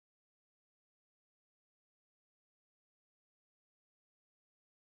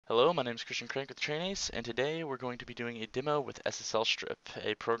Hello, my name is Christian Crank with TrainAce, and today we're going to be doing a demo with SSLStrip,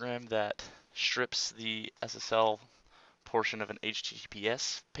 a program that strips the SSL portion of an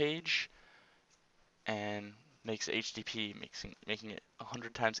HTTPS page and makes HTTP, making it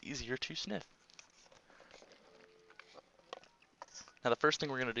 100 times easier to sniff. Now the first thing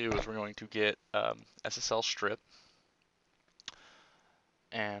we're going to do is we're going to get SSLStrip,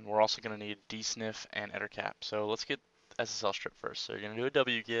 and we're also going to need dsniff and ettercap. So let's get SSLStrip first. So you're going to do a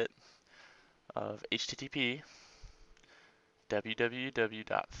wget of HTTP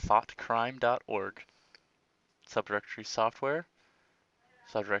www.thoughtcrime.org, subdirectory software,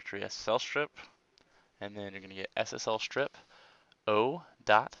 subdirectory SSLStrip, and then you're going to get SSLStrip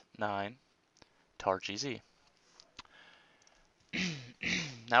 0.9 targz.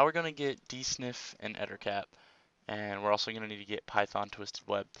 Now we're going to get dsniff and ettercap, and we're also going to need to get Python twisted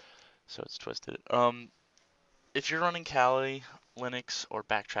web, so it's twisted. If you're running Kali Linux or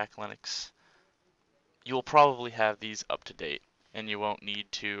Backtrack Linux, you'll probably have these up to date, and you won't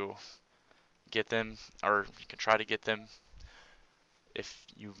need to get them, or you can try to get them if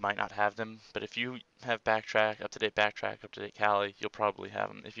you might not have them. But if you have Backtrack, up-to-date Kali, you'll probably have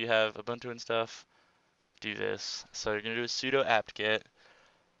them. If you have Ubuntu and stuff, do this. So you're going to do a sudo apt-get,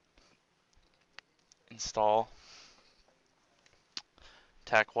 install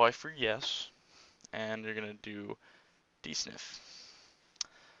tacY for yes, and you're going to do dsniff.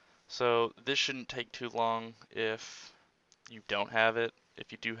 So this shouldn't take too long if you don't have it.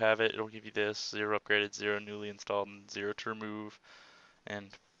 If you do have it, it'll give you this: 0 upgraded, 0 newly installed, and 0 to remove,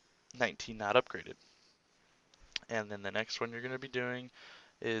 and 19 not upgraded. And then the next one you're going to be doing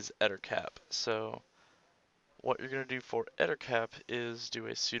is ettercap. So what you're going to do for ettercap is do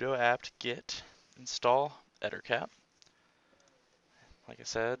a sudo apt-get install ettercap. Like I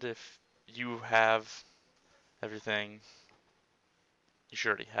said, if you have everything, you should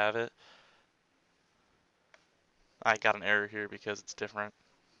already have it. I got an error here because it's different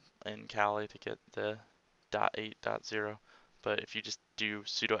in Kali to get the .8.0, but if you just do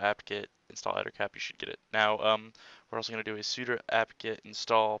sudo apt-get install ettercap, you should get it. Now, we're also going to do a sudo apt-get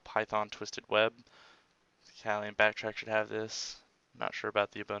install Python twisted web. Kali and Backtrack should have this. I'm not sure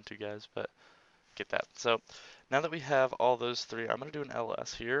about the Ubuntu guys, but get that. So now that we have all those three, I'm going to do an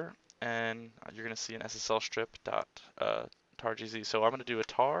ls here, and you're going to see an SSLStrip targz. So I'm going to do a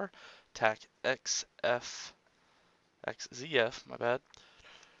tar tac xf xzf, my bad,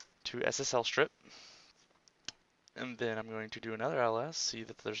 to SSLStrip, and then I'm going to do another ls, see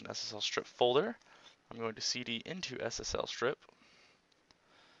that there's an SSLStrip folder. I'm going to cd into SSLStrip,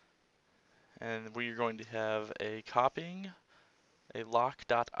 and we're going to have a copying, a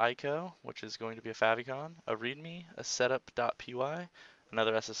lock.ico, which is going to be a favicon, a readme, a setup.py,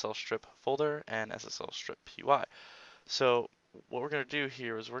 another SSLStrip folder, and SSLStrip.py. So what we're going to do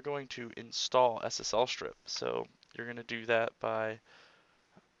here is we're going to install SSLStrip. So you're going to do that by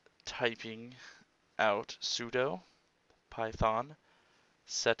typing out sudo python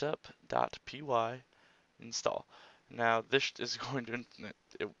setup.py install. Now this is going to,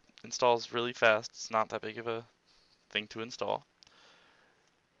 it installs really fast. It's not that big of a thing to install.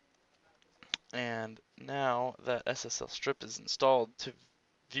 And now that SSLStrip is installed, to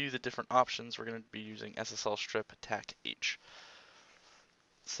view the different options, we're going to be using SSLStrip tac h.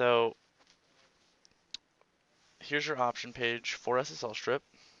 So here's your option page for SSLStrip,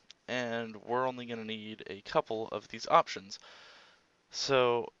 and we're only going to need a couple of these options.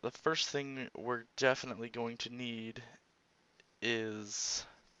 So the first thing we're definitely going to need is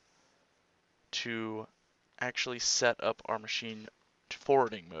to actually set up our machine to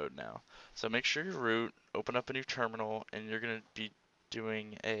forwarding mode now. So make sure you root, open up a new terminal, and you're going to be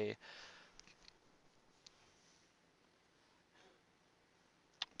doing a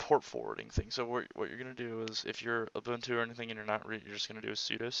port forwarding thing. So what you're going to do is, if you're Ubuntu or anything and you're not root, you're just going to do a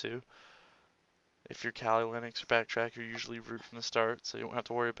sudo su. If you're Kali Linux or Backtrack, you're usually root from the start, so you won't have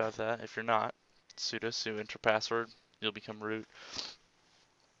to worry about that. If you're not, sudo su, enter password, you'll become root.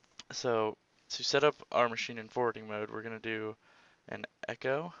 So to set up our machine in forwarding mode, we're going to do an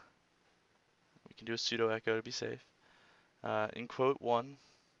echo. We can do a sudo echo to be safe. In quote 1,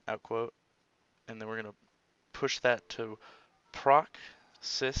 out quote, and then we're going to push that to proc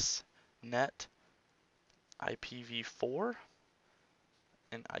sys net IPv4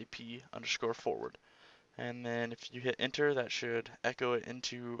 and IP underscore forward. And then if you hit enter, that should echo it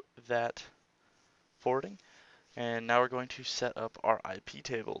into that forwarding. And now we're going to set up our IP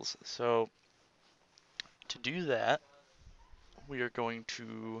tables. So to do that, we are going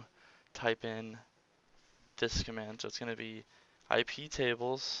to type in this command. So it's going to be IP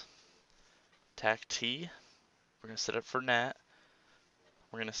tables tac t. We're going to set it for NAT.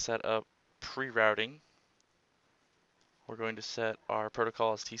 We're going to set up pre-routing. We're going to set our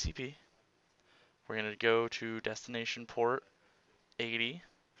protocol as TCP. We're going to go to destination port 80.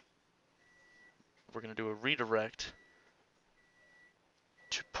 We're going to do a redirect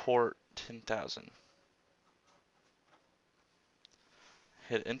to port 10,000.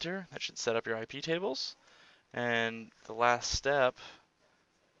 Hit enter. That should set up your IP tables. And the last step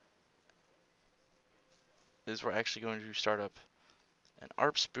is we're actually going to start up an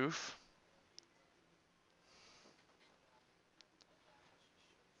ARP spoof.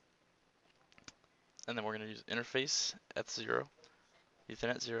 And then we're going to use interface at 0,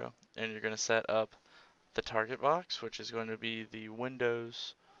 Ethernet 0, and you're going to set up the target box, which is going to be the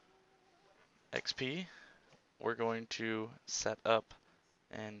Windows XP. We're going to set up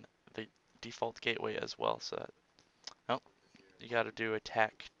and the default gateway as well. So that, oh, you got to do a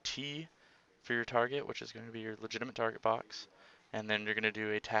TAC T for your target, which is going to be your legitimate target box, and then you're going to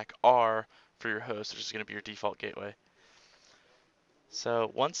do a TAC R for your host, which is going to be your default gateway.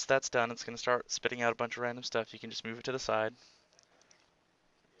 So once that's done, it's going to start spitting out a bunch of random stuff. You can just move it to the side.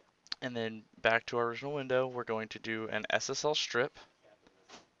 And then back to our original window, we're going to do an SSLStrip.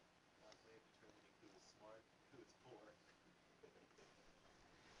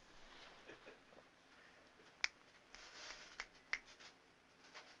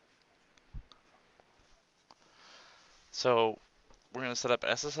 So we're going to set up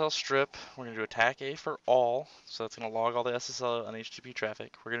SSLStrip. We're going to do a TAC A for all. So that's going to log all the SSL and HTTP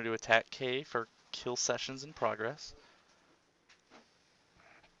traffic. We're going to do a TAC K for kill sessions in progress.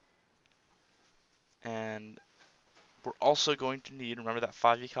 And we're also going to need, remember that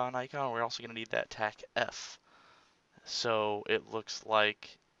favicon icon? We're also going to need that TAC F. So it looks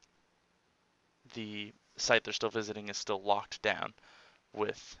like the site they're still visiting is still locked down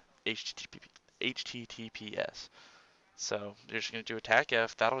with HTTPS. So you're just going to do a TAC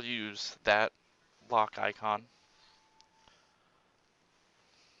F. That'll use that lock icon.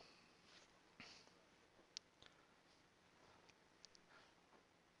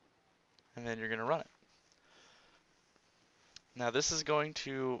 And then you're going to run it. Now this is going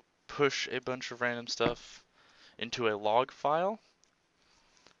to push a bunch of random stuff into a log file.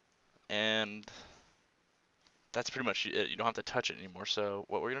 And that's pretty much it. You don't have to touch it anymore. So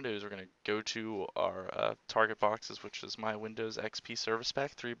what we're going to do is we're going to go to our target boxes, which is my Windows XP Service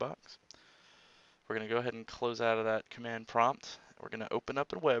Pack 3 box. We're going to go ahead and close out of that command prompt. We're going to open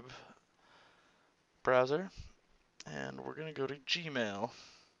up a web browser, and we're going to go to Gmail.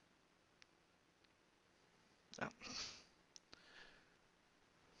 Oh.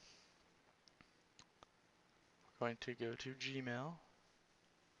 We're going to go to Gmail.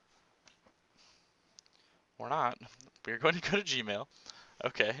 We're not. We're going to go to Gmail.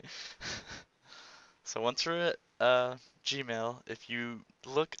 Okay. So once we're at Gmail, if you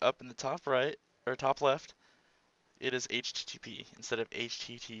look up in the top right, or top left, it is HTTP instead of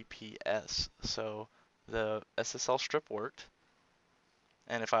HTTPS. So the SSLStrip worked.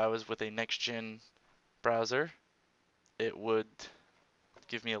 And if I was with a next-gen browser, it would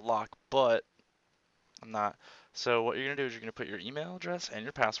give me a lock, but I'm not. So what you're going to do is you're going to put your email address and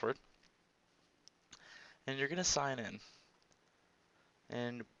your password, and you're going to sign in.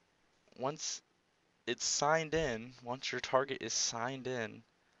 And once it's signed in, once your target is signed in,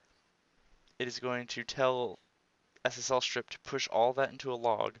 it is going to tell SSLStrip to push all that into a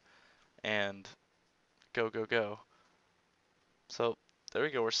log and go, go, go. So there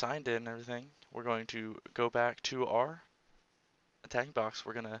we go, we're signed in and everything. We're going to go back to our attacking box.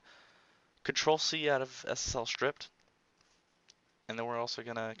 We're going to Control C out of SSLStrip, and then we're also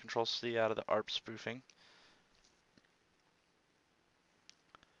going to Control C out of the ARP spoofing.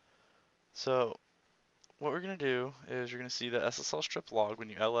 So what we're going to do is you're going to see the SSLStrip log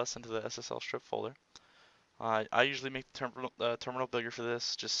when you ls into the SSLStrip folder. I usually make the terminal bigger for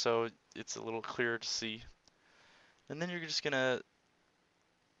this just so it's a little clearer to see. And then you're just going to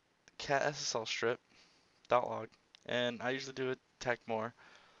cat SSLStrip.log, and I usually do a tac more,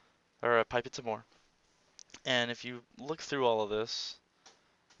 or a pipe it to more. And if you look through all of this,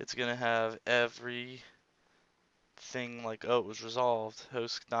 it's going to have every thing like, oh, it was resolved,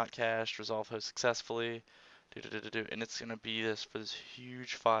 host not cached, resolve host successfully, and it's going to be this for this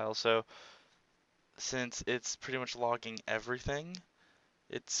huge file. So since it's pretty much logging everything,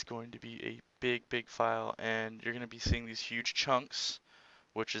 it's going to be a big, big file, and you're going to be seeing these huge chunks,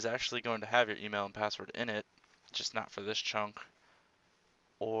 which is actually going to have your email and password in it, just not for this chunk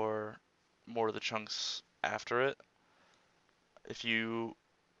or more of the chunks after it. If you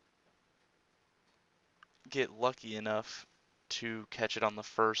get lucky enough to catch it on the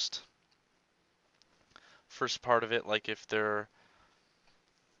first part of it, like if they're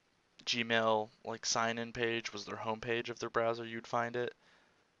Gmail like sign-in page was their homepage of their browser, you'd find it.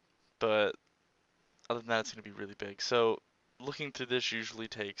 But other than that, it's going to be really big. So looking through this usually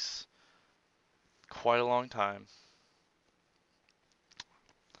takes quite a long time,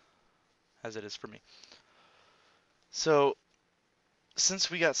 as it is for me. So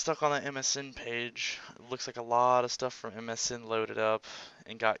since we got stuck on that MSN page, it looks like a lot of stuff from MSN loaded up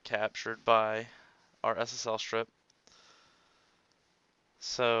and got captured by our SSL strip.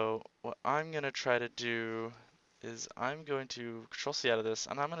 So what I'm going to try to do is I'm going to Control C out of this,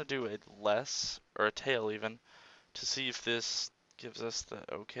 and I'm going to do a less, or a tail even, to see if this gives us the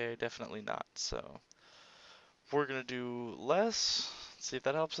okay. Definitely not. So we're going to do less, see if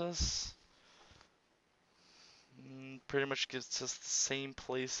that helps us. Pretty much gives us the same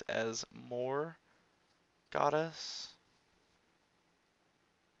place as more got us.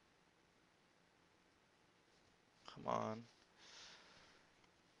 Come on.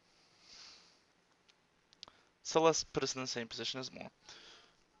 So let's put us in the same position as more.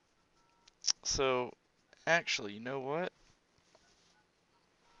 So actually, you know what?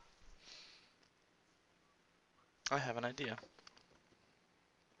 I have an idea.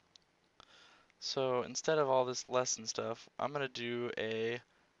 So instead of all this lesson stuff, I'm gonna do a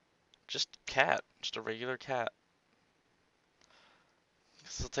just cat, just a regular cat.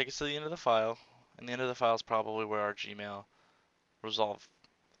 This will take us to the end of the file, and the end of the file is probably where our Gmail resolved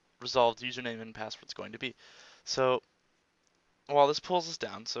username and password is going to be. So while this pulls us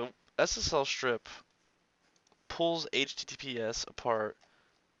down, so SSLStrip pulls HTTPS apart,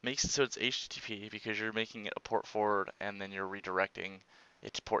 makes it so it's HTTP because you're making it a port forward and then you're redirecting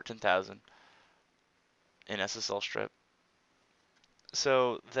it to port 10,000 in SSLStrip.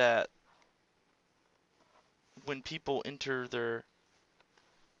 So that when people enter the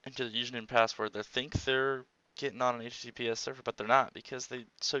username and password, they think they're getting on an HTTPS server, but they're not because they're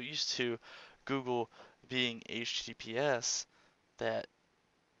so used to Google being HTTPS that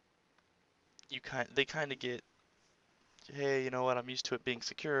they kind of get, hey, you know what? I'm used to it being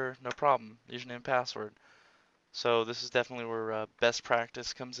secure, no problem, username and password. So this is definitely where best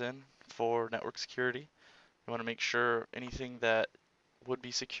practice comes in for network security. You want to make sure anything that would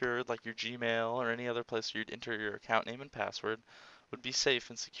be secured, like your Gmail or any other place where you'd enter your account name and password, would be safe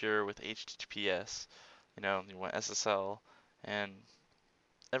and secure with HTTPS. You want SSL and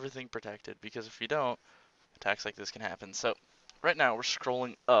everything protected, because if you don't, attacks like this can happen. So right now we're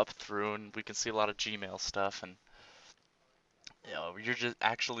scrolling up through and we can see a lot of Gmail stuff, and you're just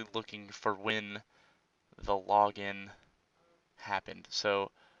actually looking for when the login happened.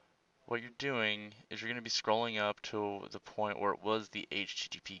 So what you're doing is you're going to be scrolling up to the point where it was the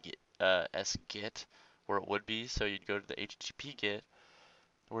HTTP get, where it would be. So you'd go to the HTTP get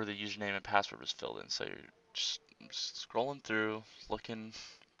where the username and password was filled in. So you're just scrolling through, looking,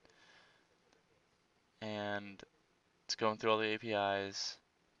 and it's going through all the APIs.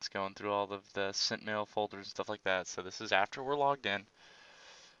 It's going through all of the sent mail folders and stuff like that. So this is after we're logged in.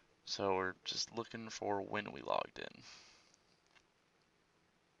 So we're just looking for when we logged in.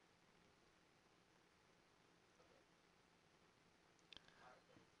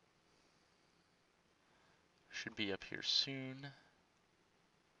 Should be up here soon.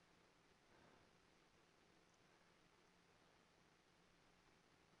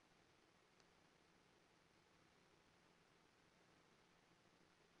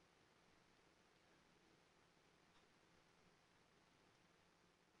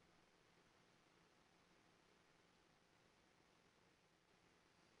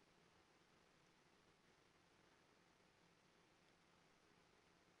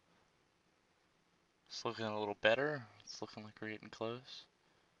 It's looking a little better. It's looking like we're getting close.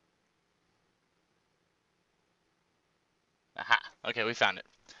 Aha! Okay, we found it.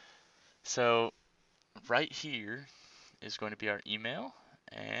 So right here is going to be our email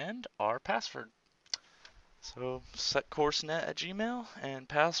and our password. So set coursenet at Gmail and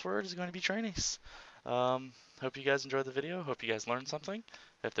password is going to be trainees. Hope you guys enjoyed the video. Hope you guys learned something.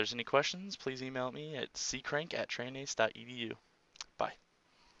 If there's any questions, please email me at ccrank@trainees.edu. Bye.